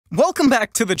Welcome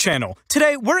back to the channel.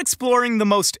 Today, we're exploring the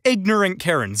most ignorant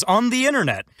Karens on the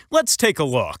internet. Let's take a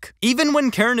look. Even when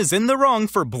Karen is in the wrong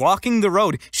for blocking the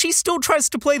road, she still tries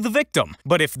to play the victim.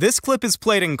 But if this clip is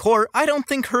played in court, I don't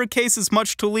think her case is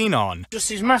much to lean on. Just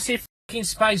this massive f***ing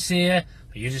space here,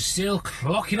 but you're just still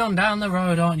clocking on down the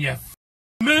road, aren't you?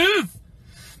 Move!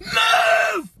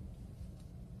 Move!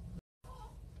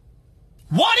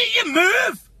 Why don't you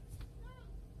move?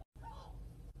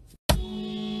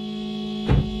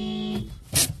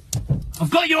 I've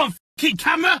got you on f***ing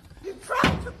camera. You tried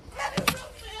to get it from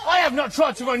me. I have not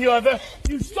tried to run you over.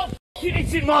 You stop f***ing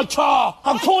hitting my car.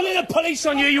 I'm calling the police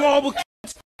on you, you horrible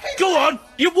c***. Go on,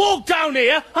 you walk down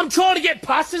here. I'm trying to get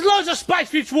past. There's loads of space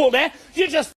for you to walk there. You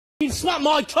just f***ing slapped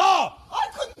my car. I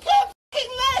couldn't care f***ing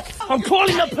less. I'm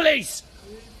calling the police.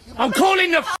 I'm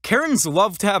calling the... Karens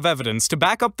love to have evidence to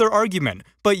back up their argument,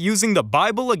 but using the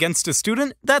Bible against a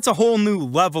student, that's a whole new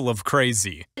level of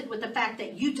crazy. With the fact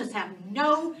that you just have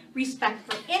no respect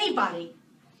for anybody,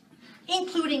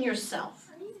 including yourself.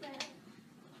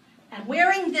 And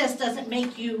wearing this doesn't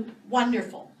make you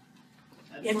wonderful.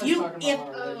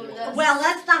 Well,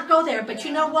 let's not go there, but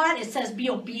you know what? It says be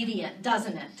obedient,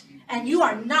 doesn't it? And you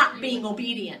are not being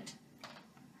obedient.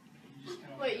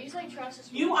 Wait, you say trust us?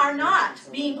 You are not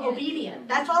being obedient.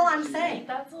 That's all I'm saying.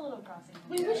 That's a little crossing.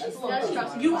 We wish she does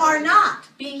trust us. You are not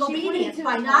being obedient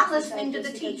by not listening to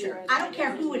the teacher. I don't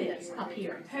care who it is up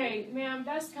here. Hey, ma'am,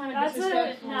 that's kind of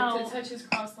disrespectful to touch his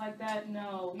cross like that.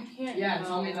 No, you can't. Yeah,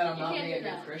 tell me that I'm not being a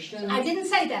good Christian. I didn't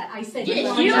say that. I said you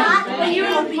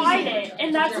implied it,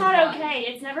 and that's not okay.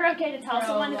 It's never okay to tell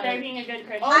someone that they're being a good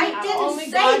Christian. I didn't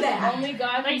say that. Only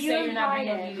God can say you're not being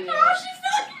obedient. No, she's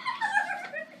not.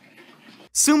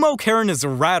 Sumo Karen is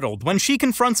rattled when she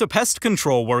confronts a pest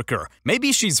control worker.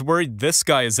 Maybe she's worried this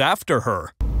guy is after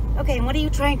her. Okay, and what are you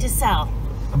trying to sell?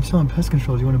 I'm selling pest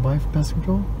control. Do you want to buy for pest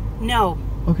control? No.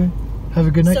 Okay. Have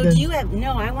a good night then. So do you have,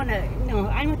 no,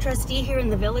 I'm a trustee here in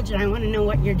the village and I want to know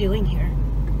what you're doing here.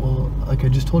 Well, like I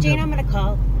just told you. Jane, I'm going to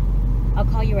call. I'll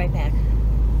call you right back.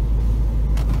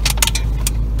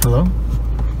 Hello?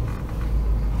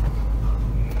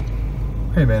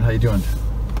 Hey man, how you doing?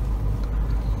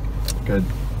 Good.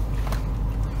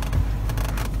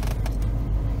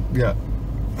 Yeah.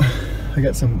 I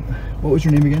got some... What was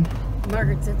your name again?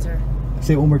 Margaret Zitzer.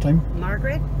 Say it one more time.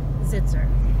 Margaret Zitzer.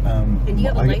 And do you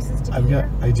have a license to be here?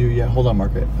 I do, yeah. Hold on,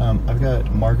 Margaret. I've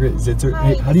got Margaret Zitzer.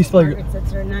 Hi, hey, how do you spell your... Margaret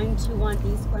Zitzer, 921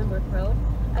 East Glenbrook Road.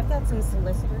 I've got some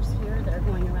solicitors here that are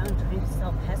going around trying to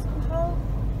sell pest control.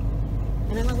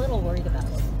 And I'm a little worried about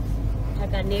it.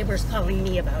 I've got neighbors calling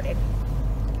me about it.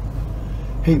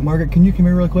 Hey, Margaret, can you come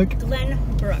here real quick?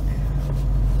 Glenbrook.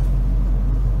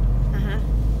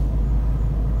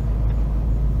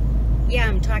 Yeah,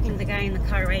 I'm talking to the guy in the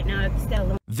car right now.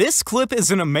 This clip is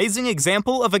an amazing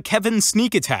example of a Kevin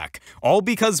sneak attack, all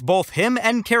because both him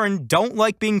and Karen don't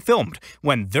like being filmed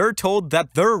when they're told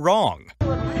that they're wrong. I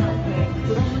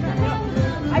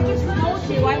just told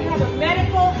you I have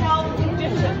medical health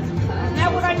conditions. Isn't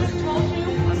that what I just told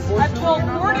you? I've told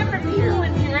 4 different people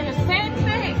in here the same thing.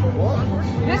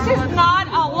 This is not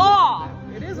a law.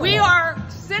 We are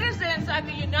citizens of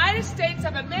the United States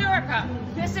of America.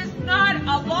 This is not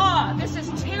a law. This is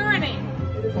tyranny.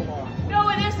 It is a law. No,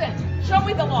 it isn't. Show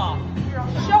me the law.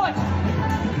 Show it.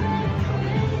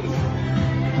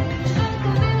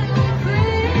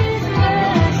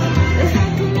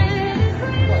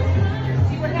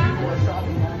 See what happened?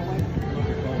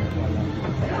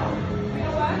 You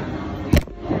know what?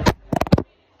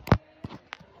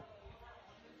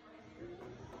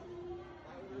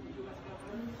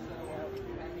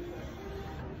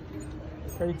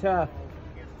 Pretty tough.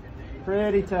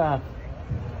 Pretty tough.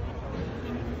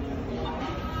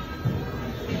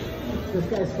 This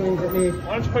guy swings at me.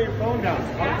 Why don't you put your phone down?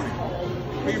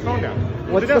 Put your phone down.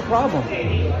 What's the problem?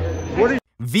 What is...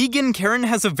 Vegan Karen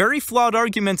has a very flawed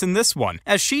argument in this one,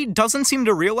 as she doesn't seem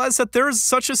to realize that there is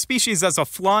such a species as a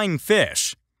flying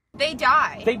fish. They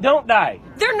die. They don't die.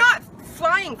 They're not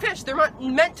flying fish. They're not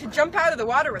meant to jump out of the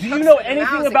water with Do you know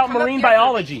anything about marine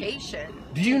biology?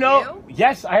 Do you know?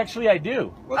 Yes, I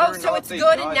do. Oh, so it's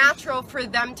good and natural for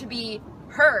them to be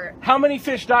hurt. How many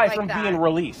fish die like from that? Being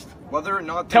released? Whether or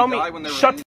not they Tell me, die when they're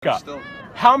shut released, the f*** up. still...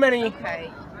 How many? Okay.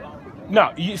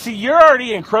 No, you see, you're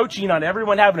already encroaching on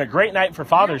everyone having a great night for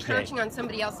Father's Day. You're encroaching on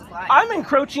somebody else's life. I'm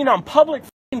encroaching on public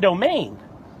f***ing domain.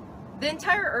 The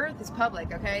entire earth is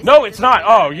public, okay? No, so it's not.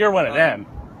 Oh, you're one of them.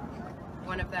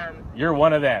 One of them. You're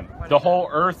one of them. The whole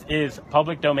earth is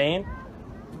public domain.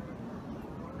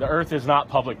 The earth is not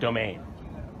public domain.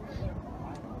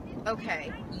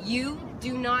 Okay, you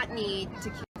do not need to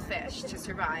kill fish. bitch to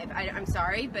survive. I'm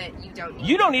sorry, but you don't need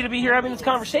You don't need to be here having this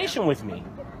conversation with me.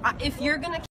 If you're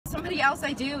gonna kill somebody else,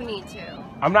 I do need to.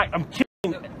 I'm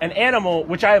killing an animal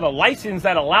which I have a license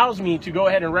that allows me to go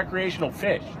ahead and recreational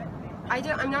fish.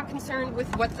 I'm not concerned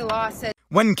with what the law says.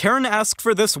 When Karen asked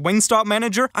for this Wingstop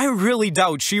manager, I really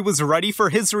doubt she was ready for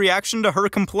his reaction to her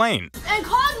complaint. And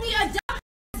called me a dumb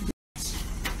bitch,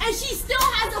 and she still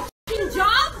has a fucking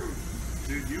job?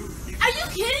 Dude, are you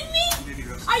kidding me?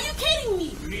 Are you kidding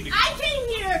me? I came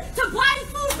here to buy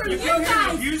food from you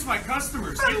guys. Abuse my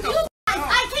customers. From you guys.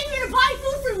 I came here to buy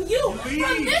food from you,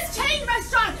 from this chain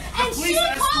restaurant, and she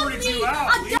called me a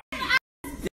dumb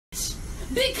bitch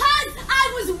because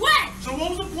I was wet. So what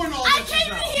was the point of all I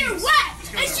came in here wet,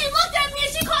 and she looked at me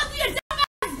and she called me a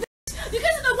dumbass bitch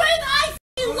because of the way that I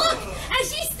f***ing look, and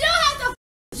she still has a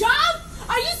f***ing job?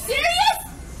 Are you serious?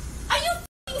 Are you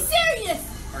f***ing serious?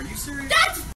 Are you serious?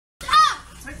 That's f***ed up.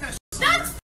 Take that shit. That's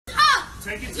f***ed up.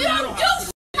 Take it to you don't do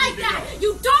shit like that.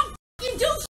 You don't f***ing do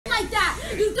shit like that.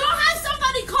 You don't have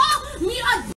somebody call me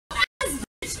a dumbass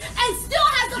bitch and still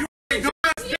has a f***ing job.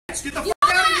 Bitch, get the fuck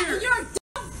out of here. You're a dumb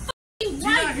f***ing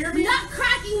right,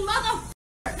 nut-cracking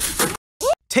motherfucker.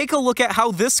 Take a look at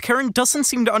how this Karen doesn't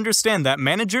seem to understand that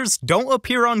managers don't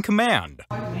appear on command.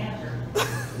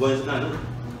 What is gonna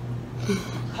do?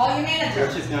 Call your manager.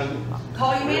 What she's gonna do?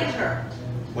 Call your manager.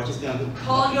 What she's gonna do?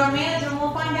 Call your manager and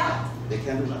we'll find out. They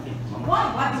can't do nothing. Mama.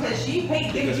 Why? Why? Because she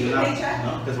paid. Did you paycheck?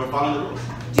 No, because we're following the rules.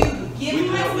 Dude, give me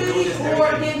my food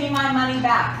or give me my money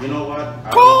back. You know what?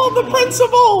 Call the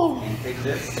principal! And take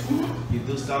this. You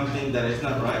do something that is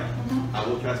not right, I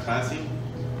will trespass you.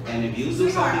 And if you do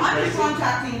something I'm crazy, just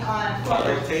contacting on. I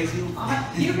will tase you.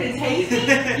 You're gonna tase me?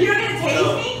 You're gonna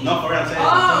tase me? No, for real, I'm saying.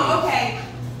 Oh, okay.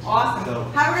 Awesome. So,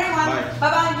 have a great one. bye.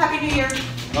 Bye-bye. Happy New Year.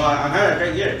 No, I'm having a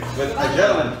great year with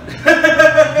adrenaline.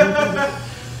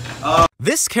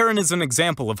 This Karen is an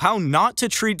example of how not to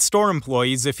treat store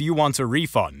employees if you want a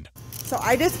refund. So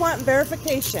I just want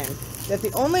verification that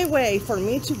the only way for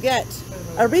me to get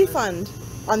a refund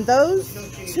on those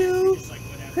 2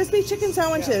 crispy chicken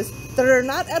sandwiches that are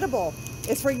not edible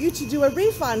is for you to do a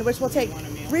refund, which will take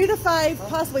 3 to 5,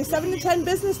 possibly 7 to 10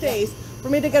 business days for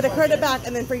me to get a credit back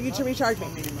and then for you to recharge me.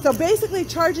 So basically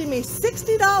charging me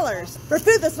 $60 for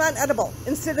food that's not edible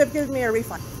instead of giving me a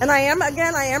refund. And I am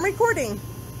recording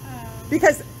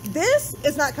because this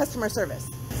is not customer service.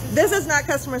 This is not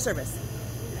customer service.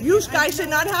 You guys should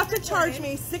not have to charge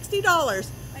me $60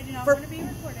 I do not want to be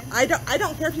recorded. I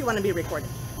don't care if you want to be recorded.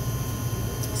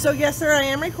 So yes, sir, I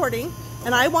am recording,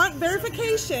 and I want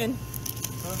verification.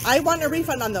 I want a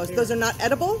refund on those. Those are not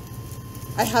edible.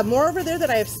 I have more over there that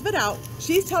I have spit out.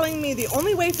 She's telling me the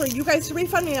only way for you guys to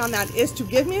refund me on that is to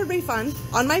give me a refund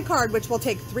on my card, which will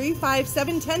take 3, 5,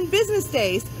 7, 10 business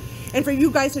days, and for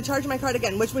you guys to charge my card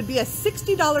again, which would be a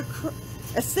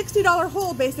 $60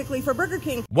 hold basically for Burger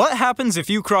King. What happens if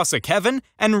you cross a Kevin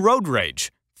and road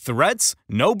rage? Threats,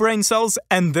 no brain cells,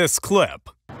 and this clip.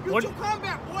 Mutual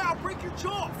combat, boy, I'll break your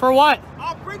jaw. For what?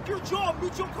 I'll break your jaw,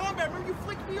 mutual combat. Remember you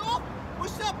flicked me off?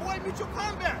 What's up, boy, mutual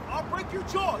combat? I'll break your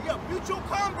jaw. Yeah, mutual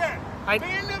combat. Man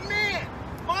to man,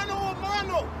 mano a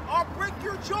mano. I'll break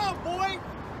your jaw, boy.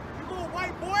 You little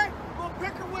white boy, you little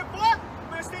picker whip boy. You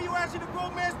better stay your ass in the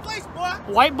grown man's place, boy.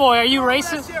 White boy, are you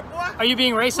racist? Shit, are you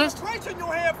being racist? Put a price on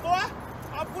your head, boy.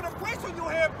 I'll put a price on your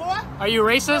head, boy. Are you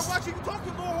racist? I'm watching you talk to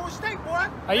Little Horse State, boy.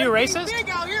 Are you racist? Big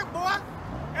out here, boy.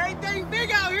 Everything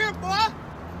big out here, boy.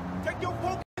 Take your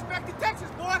broke ass back to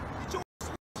Texas, boy. Get your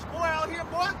boy out here,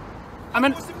 boy. I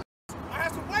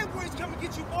had some white boys come and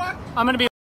get you, boy. I'm gonna be.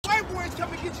 White boys come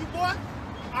and get you, boy.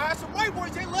 I had some white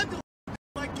boys. They love to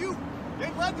like you. They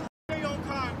love to their own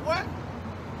kind, boy.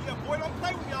 Yeah, boy, don't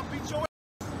play with me. I'll beat your ass.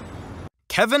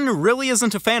 Kevin really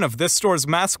isn't a fan of this store's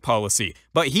mask policy,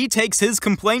 but he takes his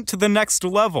complaint to the next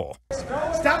level.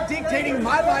 Stop dictating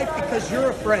my life because you're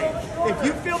afraid. If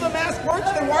you feel the mask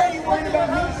works, then why are you worried about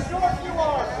me? Sure you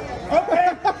are.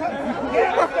 Okay.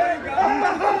 Yeah, okay.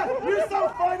 You're so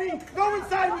funny. Go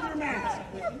inside with your mask.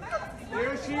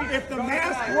 If the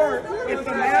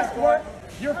mask works,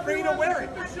 you're free to wear it.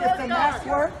 If the mask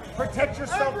works, protect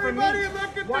yourself from me. Everybody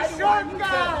look at the short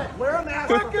guy. Wear a mask.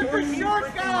 Look at the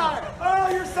short guy. Oh,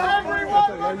 you're so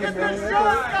Everyone look at the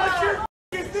short guy.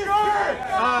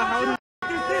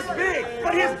 Is this big?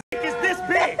 But his dick is this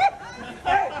big.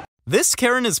 This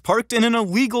Karen is parked in an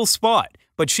illegal spot,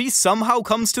 but she somehow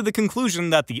comes to the conclusion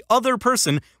that the other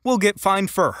person will get fined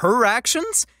for her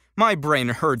actions? My brain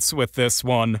hurts with this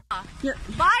one.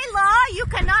 By law, you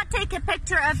cannot take a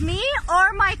picture of me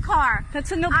or my car.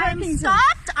 That's a no parking zone. I'm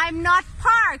stopped, I'm not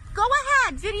parked. Go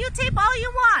ahead, videotape all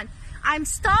you want. I'm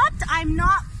stopped, I'm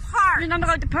not parked. You're not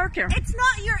allowed to park here. It's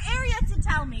not your area to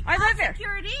tell me. I live here.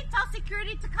 Security. Tell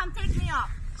security to come take me off.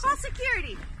 Call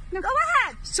security. Go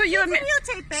ahead. So you're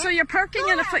videotaping. So you're parking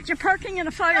in a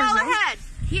fire zone. Go ahead.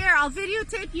 Here, I'll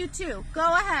videotape you too. Go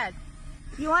ahead.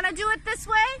 You want to do it this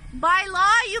way? By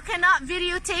law, you cannot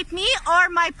videotape me or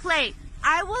my plate.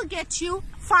 I will get you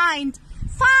fined.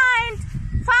 Fined.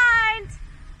 Fined.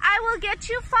 I will get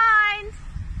you fined.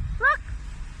 Look.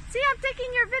 See, I'm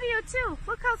taking your video too.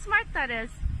 Look how smart that is.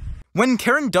 When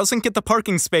Karen doesn't get the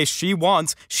parking space she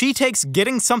wants, she takes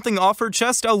getting something off her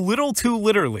chest a little too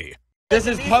literally. This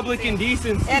is public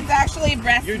indecency. It's actually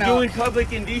breast You're milk. doing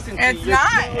public indecency. It's You're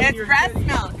not. pulling It's your breast titties-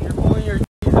 milk. You're pulling your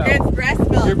titties out. It's breast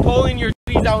milk. You're pulling your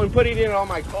titties out and putting it on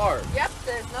my car. Yep,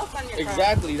 there's milk on your car.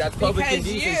 Exactly, that's public because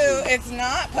indecency. it's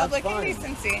not public That's fine.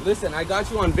 indecency. Listen, I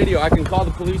got you on video. I can call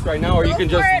the police right now, or you can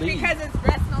just leave. Because it's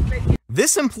breast milk right here.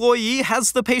 This employee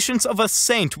has the patience of a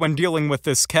saint when dealing with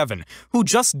this Kevin, who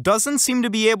just doesn't seem to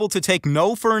be able to take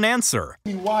no for an answer.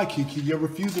 Why, Kiki? You're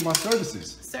refusing my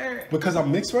services. Sir. Because I'm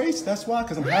mixed race? That's why?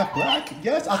 Because I'm half black?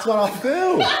 Yes, that's what I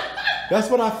feel. That's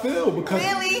what I feel. Because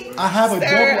Really? I have a Sir,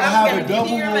 double. I have I'm a gonna give double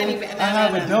you your money room. back. I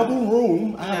have a double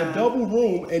room. I No. have a double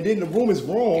room, and then the room is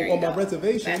wrong Here you on my go.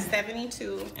 reservation. That's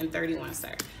 72 and 31,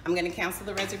 sir. I'm going to cancel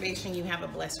the reservation. You have a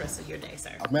blessed rest of your day,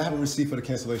 sir. May I have a receipt for the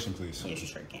cancellation, please? Yes, you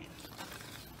sure can.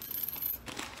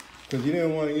 Because you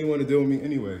didn't want to deal with me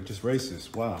anyway. Just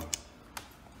racist. Wow.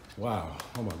 Wow.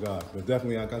 Oh my God. But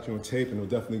definitely, I got you on tape, and it'll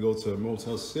definitely go to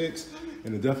Motel 6,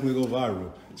 and it'll definitely go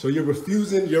viral. So you're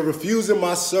refusing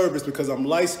my service because I'm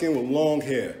light-skinned with long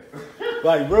hair.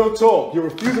 Like, real talk. You're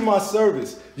refusing my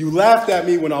service. You laughed at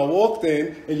me when I walked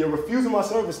in, and you're refusing my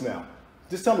service now.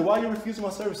 Just tell me, why are you refusing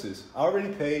my services? I already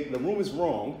paid. The room is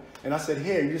wrong. And I said,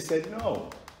 here. And you just said, no.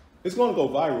 It's going to go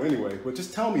viral anyway. But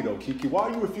just tell me, though, Kiki, why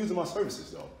are you refusing my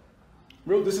services, though?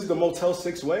 Real, this is the Motel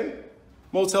 6 way?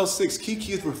 Motel 6,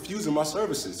 Kiki is refusing my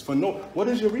services for no, what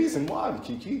is your reason why,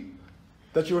 Kiki?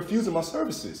 That you're refusing my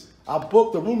services? I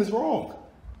booked, the room is wrong.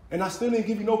 And I still didn't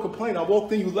give you no complaint. I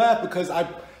walked in, you laughed because I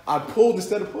pulled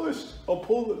instead of pushed. Or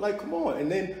pulled, like, come on.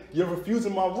 And then you're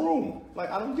refusing my room. Like,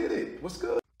 I don't get it. What's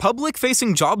good?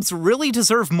 Public-facing jobs really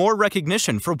deserve more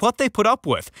recognition for what they put up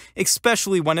with,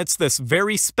 especially when it's this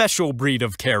very special breed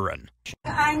of Karen.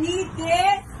 I need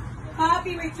this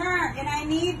copy returned, and I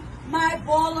need my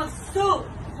bowl of soup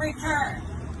returned.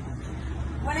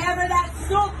 Whatever that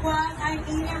soup was, I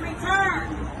need it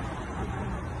returned.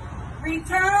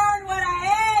 Return what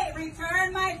I ate.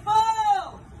 Return my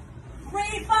food.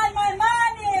 Refund my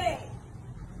money.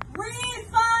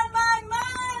 Refund my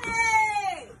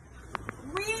money.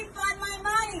 Refund my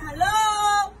money.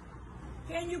 Hello?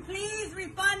 Can you please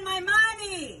refund my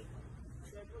money?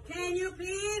 Can you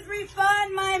please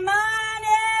refund my money?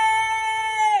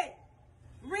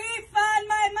 Refund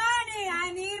my money.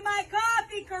 I need my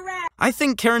coffee correct. I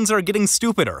think Karens are getting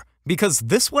stupider, because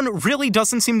this one really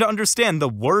doesn't seem to understand the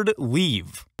word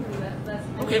leave.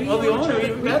 Okay, well, the owner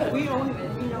even better. We know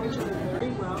each other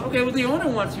very well. Okay, well, the owner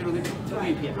wants you to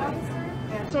leave here.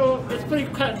 So it's pretty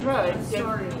cut and dry. I'm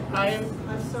sorry.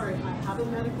 I'm sorry. I have a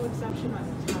medical exemption. I'm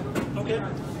entitled. Okay.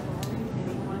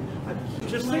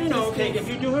 Just so you know, okay, if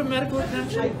you do have a medical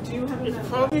exemption, it's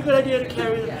probably a good idea to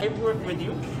carry the paperwork with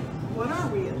you. What are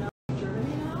we in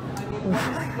Germany now?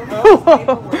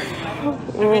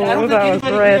 I don't think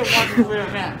anybody here wants to wear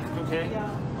a mask, okay?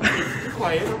 Be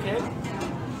quiet, okay?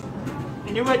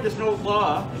 And you're right, there's no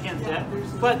law against that,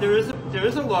 but there is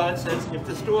a law that says if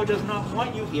the store does not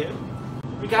want you here,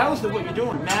 regardless of what you're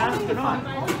doing, mask or not.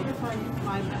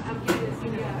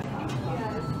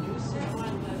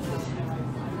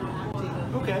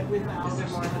 Okay.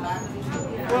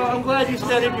 Well, I'm glad you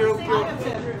said it. You're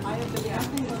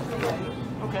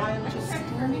okay. I'm just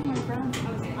standing my ground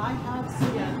because I have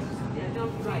civil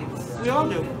rights. We all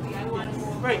do.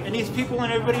 Right, and these people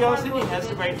and everybody else in here has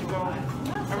the right to go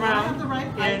around.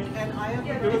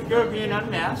 And you're being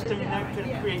unmasked, and you're not going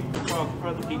to create a problem for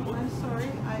other people. I'm sorry.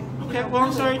 Okay, well,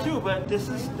 I'm sorry too, but this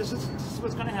is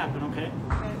what's going to happen, okay?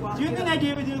 Do you have any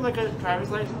idea if you do like a driver's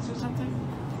license or something?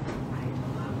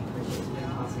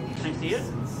 Can I see it?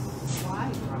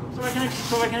 Why?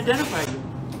 So I can identify you.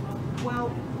 Well,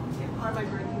 am I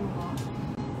breaking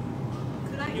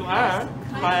the law? You are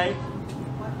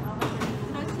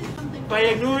by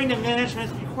ignoring the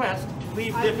management's request to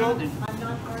leave their building. I'm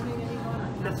not harming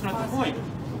anyone. That's not the point,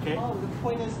 okay? Oh, the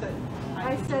point is that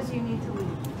I said you need to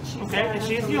leave. Okay, and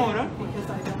she's the owner. Because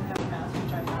I don't have a mask,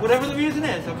 which I have. Whatever the reason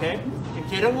is, okay? If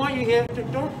they don't want you here,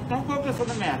 don't focus on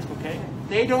the mask, okay?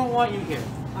 They don't want you here.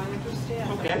 I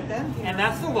understand. Okay, and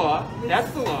that's the law.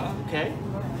 That's the law, okay?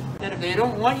 That if they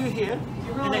don't want you here,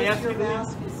 and they ask you to leave. Your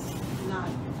mask is not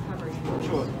covering you.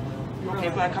 Sure. Okay,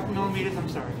 by a couple millimeters, I'm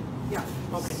sorry. Yeah.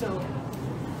 Okay. So,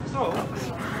 I'm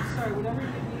sorry, whatever you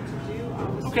need to do, I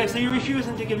was... Okay, so you're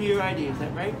refusing to give me your ID, is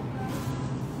that right?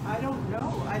 I don't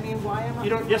know. I mean, why am I... You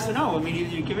don't, yes or no? I mean,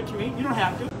 either you give it to me, you don't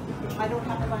have to. I don't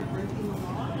have to by breaking the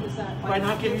law? Is that... By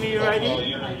not giving me your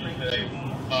ID? Am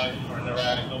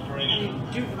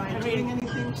I doing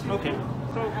anything to... Okay.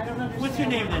 So, what's your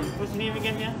name then? What's your name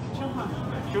again, man? Johanna.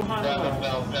 Johanna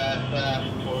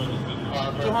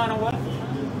what? Johanna what?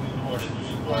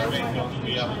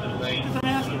 I'm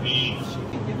asking.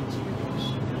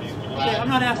 Okay, I'm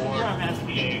not asking her, I'm asking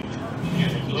you.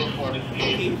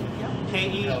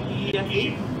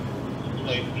 K-E-E-F-E?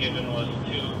 Place given was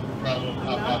to Bravo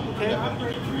Papa. Okay.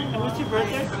 And what's your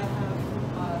birthday?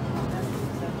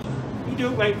 You do,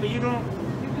 right, but you don't...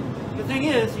 The thing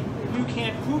is, you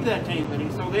can't prove that to anybody,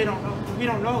 so they don't know. We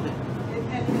don't know that.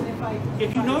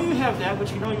 If you know you have that,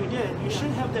 which you know you did, you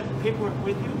should have that paperwork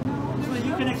with you, so that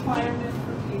you can explain.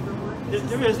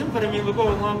 There isn't, but I mean, we'll go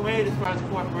a long way as far as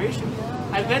cooperation.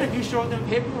 I bet if you showed them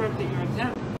paperwork that you're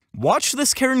exempt. Watch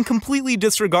this Karen completely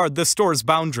disregard the store's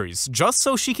boundaries, just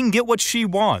so she can get what she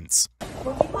wants.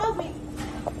 Well, he called me.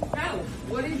 How?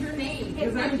 What is your name?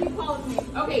 Because that's what you called me.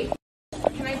 Okay,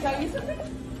 can I tell you something?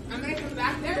 I'm going to come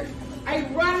back there. I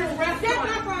run a restaurant. Step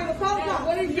back or I will call the cops.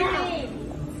 What is your name?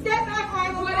 Step back or I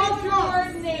will call the cops. What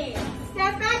is your name?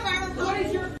 Step back or I will call the cops. What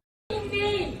is your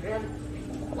name?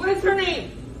 What is her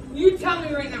name? You tell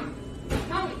me right now.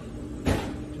 Tell me.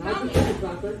 Tell me.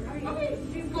 Okay,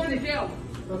 she's going to jail.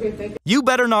 Okay, thank you. You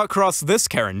better not cross this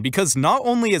Karen, because not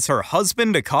only is her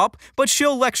husband a cop, but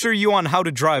she'll lecture you on how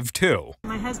to drive too.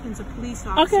 My husband's a police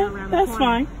officer around the corner. That's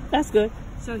fine. That's good.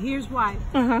 So here's why.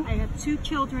 I have 2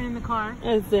 children in the car.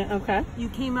 Is it? Okay. You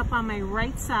came up on my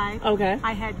right side. Okay.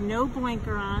 I had no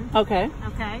blinker on. Okay.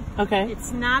 Okay. Okay.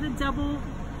 It's not a double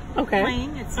okay.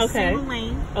 lane. It's a single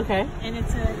lane. Okay. And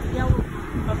it's a yellow.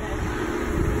 Okay.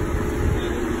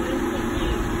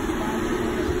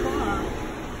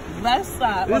 Left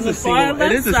side. It on is the a far single.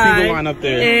 left It is a side, single line up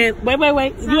there. And wait. We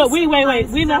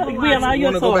allow you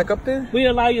to talk. Go back up there? We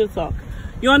allow you to talk.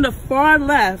 You're on the far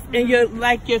left, and you're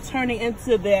turning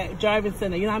into the driving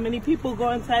center. You know how many people go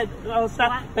inside?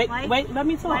 Stop. Wait. Let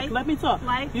me talk. Let me talk.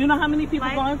 You know how many people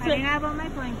go inside? I didn't have on my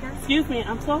blinker. Excuse me.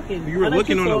 I'm talking. You were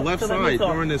looking on the left side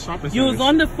during the shopping center. You was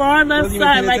on the far left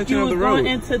side, like you was going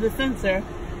into the center.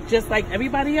 Just like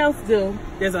everybody else do.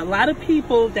 There's a lot of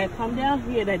people that come down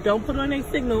here that don't put on their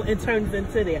signal and turns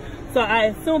into there. So I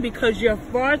assume because you're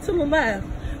far to the left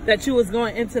that you was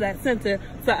going into that center,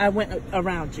 so I went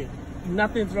around you.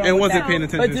 Nothing's wrong with that. And wasn't paying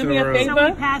attention to the road. But do me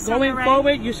a favor, going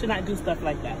forward, you should not do stuff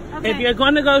like that. Okay. If you're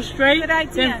going to go straight,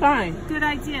 then fine. Good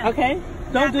idea. Okay?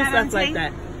 Don't do stuff like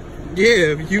that.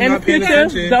 Yeah, if you're not paying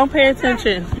attention. Don't pay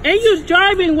attention. And you're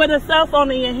driving with a cell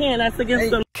phone in your hand. That's against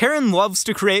the law. Karen loves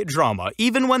to create drama,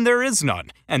 even when there is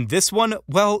none. And this one,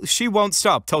 well, she won't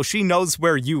stop till she knows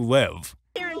where you live.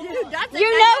 You know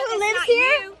who lives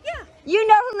here? Yeah. You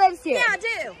know who lives here? Yeah, I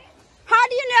do. How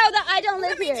do you know that I don't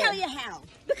live here? Let me tell you how.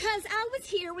 Because I was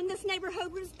here when this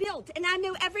neighborhood was built, and I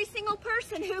knew every single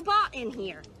person who bought in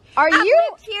here. I've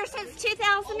lived here since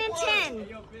 2010.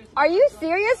 Are you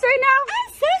serious right now?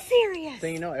 I'm so serious. So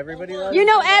you know everybody lives? You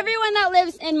know everyone that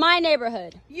lives in my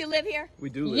neighborhood. You live here? We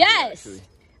do live yes. here, actually.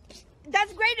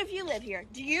 That's great if you live here.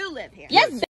 Do you live here?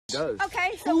 Yes, does.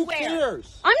 Okay, so where?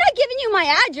 Cares? I'm not giving you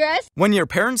my address. When your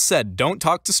parents said don't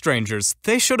talk to strangers,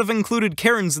 they should have included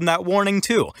Karens in that warning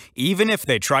too, even if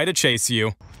they try to chase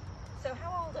you. So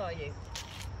how old are you?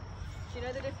 Do you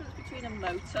know the difference between a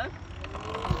motor?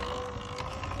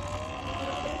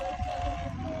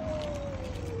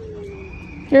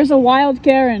 Here's a wild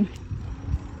Karen.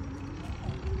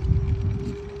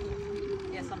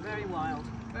 Yes, I'm very wild.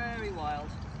 Very wild.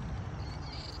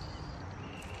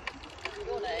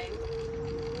 Your name?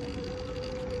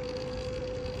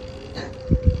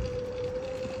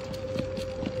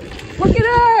 Look at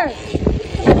her!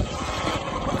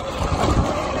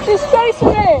 She's chasing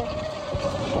me!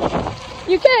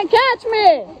 You can't catch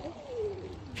me!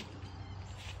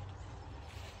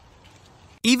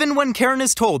 Even when Karen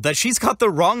is told that she's got the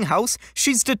wrong house,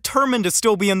 she's determined to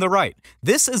still be in the right.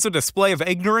 This is a display of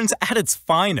ignorance at its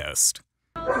finest.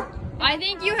 I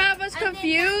think you have us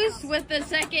confused with the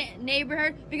second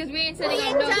neighborhood because we ain't setting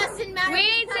off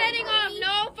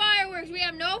no fireworks. We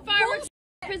have no fireworks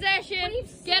possession.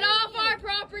 Get off our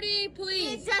property,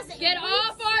 please. Get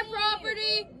off our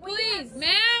property, please.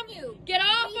 Ma'am, get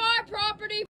off our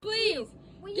property, please.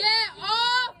 Get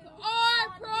off our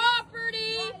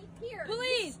property,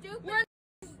 please. We're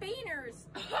Beaners.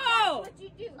 Oh!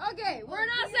 Okay, we're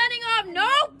not setting off no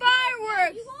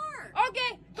fireworks.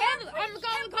 Okay, handle it. I'm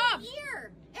calling the cops.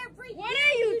 What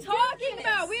are you talking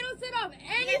about? We don't set off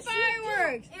any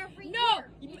fireworks. No.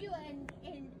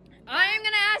 I am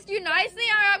gonna ask you nicely,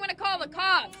 or I'm gonna call the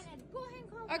cops.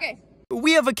 Okay.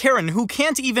 We have a Karen who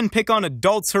can't even pick on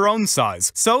adults her own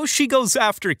size, so she goes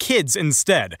after kids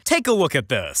instead. Take a look at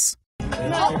this.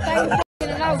 And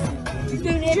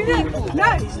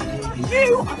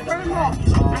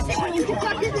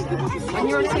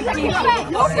you're taking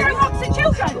lots of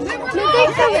children.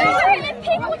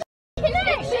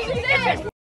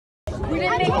 We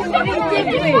didn't make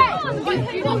any, did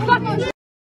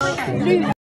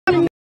we?